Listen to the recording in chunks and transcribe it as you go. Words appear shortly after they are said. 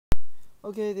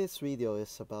Okay, this video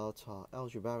is about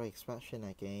algebraic expression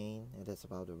again. It is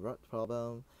about the word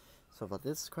problem. So for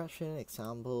this question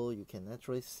example, you can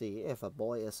naturally see if a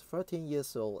boy is 13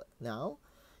 years old now,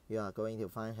 you are going to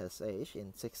find his age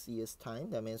in 6 years time.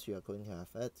 That means you are going to have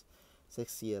it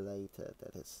 6 years later,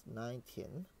 that is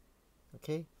 19.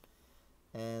 Okay,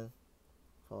 and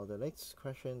for the next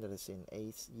question, that is in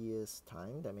 8 years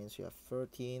time, that means you have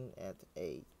 13 at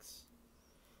 8.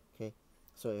 Okay,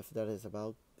 so if that is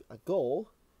about a goal,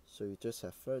 so you just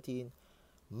have 13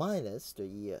 minus the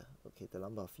year, okay, the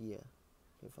number of year.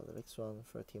 Okay, for the next one,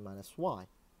 13 minus y.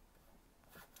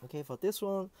 Okay, for this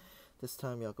one, this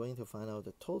time you're going to find out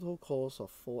the total cost of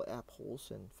 4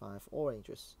 apples and 5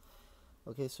 oranges.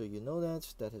 Okay, so you know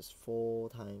that is 4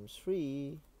 times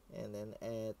 3, and then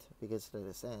add, because that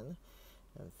is n,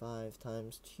 and 5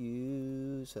 times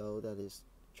 2, so that is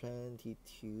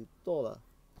 $22.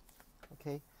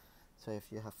 Okay, so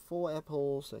if you have 4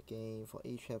 apples, again for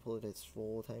each apple that's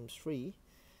 4 times 3.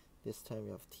 This time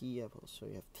you have t apples, so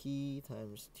you have t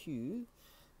times 2,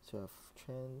 so you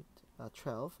have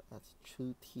 12 at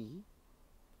 2t.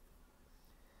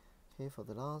 Okay, for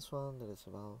the last one, that is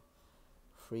about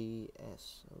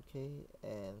 3s, okay,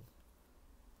 and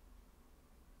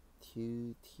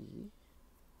 2t.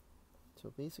 So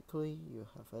basically you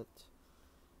have it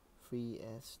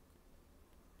 3s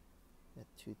at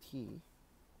 2t.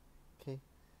 Okay,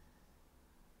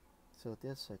 so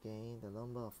this again the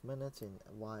number of minutes in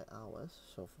y hours.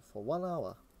 So for 1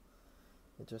 hour,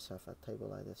 you just have a table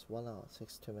like this: 1 hour,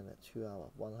 60 minutes, 2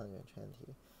 hour,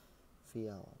 120, 3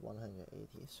 hour,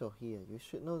 180. So here you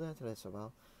should know that it's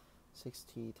about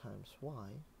 60 times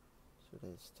y, so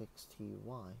that's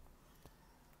 60y.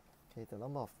 Okay, the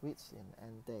number of weeks in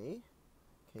n day.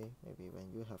 Okay, maybe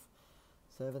when you have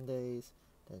 7 days,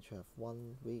 then you have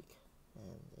 1 week,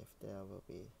 and if there will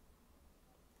be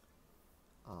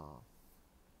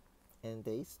n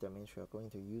days, that means you are going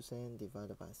to use n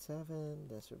divided by 7.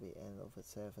 That should be n over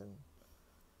 7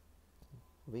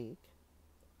 week.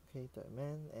 Okay, the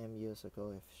man m years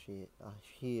ago, if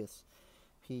he is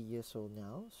p years old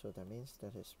now, so that means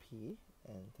that is p,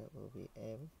 and that will be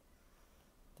m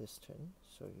distance.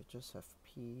 So you just have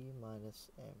p minus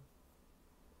m.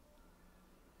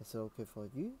 Is it okay for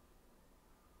you?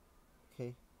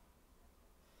 Okay.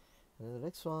 And then the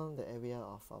next one, the area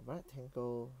of a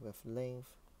rectangle with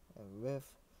length and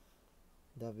width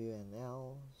w and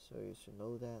l. So you should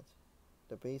know that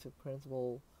the basic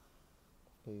principle.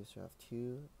 Okay, you should have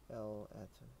 2l at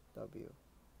w.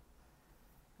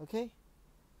 Okay,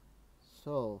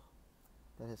 so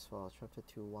that is for chapter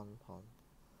 2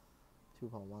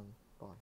 1.2.1.